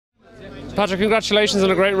Patrick, congratulations on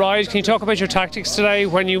a great ride. Can you talk about your tactics today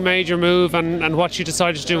when you made your move and what you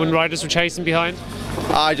decided to do when riders were chasing behind?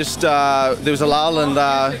 I just there was a lull and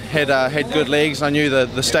had good legs. I knew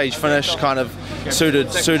the stage finish kind of suited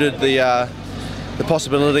the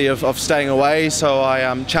possibility of staying away, so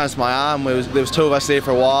I chanced my arm. There was two of us there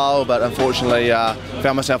for a while, but unfortunately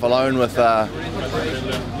found myself alone with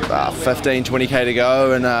 15-20k to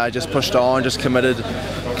go, and just pushed on, just committed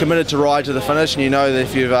to ride to the finish. And you know that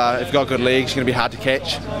if you've got good legs, it's going to be hard to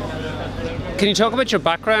catch. Can you talk about your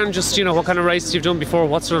background, just what kind of races you've done before,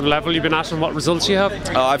 what sort of level you've been at and what results you have?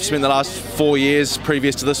 I've spent the last 4 years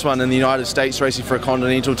previous to this one in the United States racing for a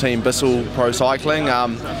continental team, Bissell Pro Cycling.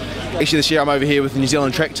 Actually this year I'm over here with the New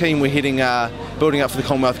Zealand track team. We're heading, building up for the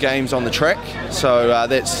Commonwealth Games on the track, so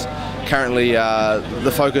that's currently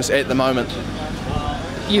the focus at the moment.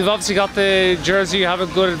 You've obviously got the jersey, you have a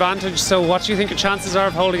good advantage, so what do you think your chances are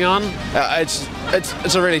of holding on?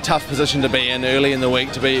 It's a really tough position to be in early in the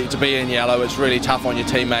week, to be in yellow. It's really tough on your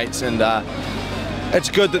teammates, and it's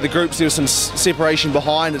good that the groups, there's some separation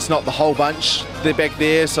behind. It's not the whole bunch, they're back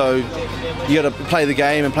there, so you got to play the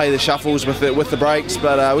game and play the shuffles with the breaks,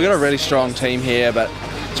 but we've got a really strong team here, but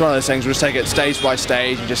it's one of those things, we'll just take it stage by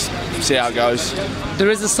stage and just see how it goes. There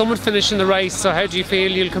is a summit finish in the race, so how do you feel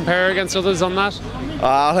you'll compare against others on that?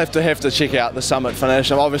 I'll have to check out the summit finish.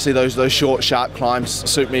 Obviously those short, sharp climbs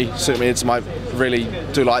suit me. It's really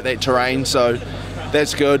do like that terrain, so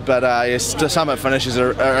that's good. But yes, the summit finishes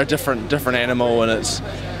are a different animal, and it's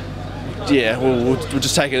we'll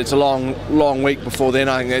just take it. It's a long week before then.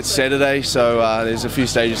 I think that's Saturday, so there's a few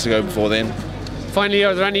stages to go before then. Finally,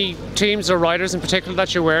 are there any teams or riders in particular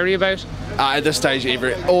that you're wary about? At this stage,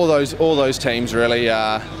 all those teams really.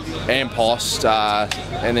 An Post,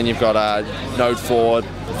 and then you've got Node 4,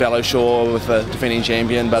 Veloshore with the defending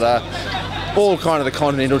champion, but all kind of the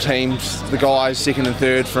continental teams, the guys second and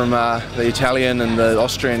third from the Italian and the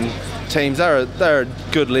Austrian teams, they're a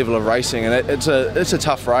good level of racing, and it's a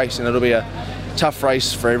tough race, and it'll be a tough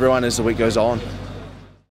race for everyone as the week goes on.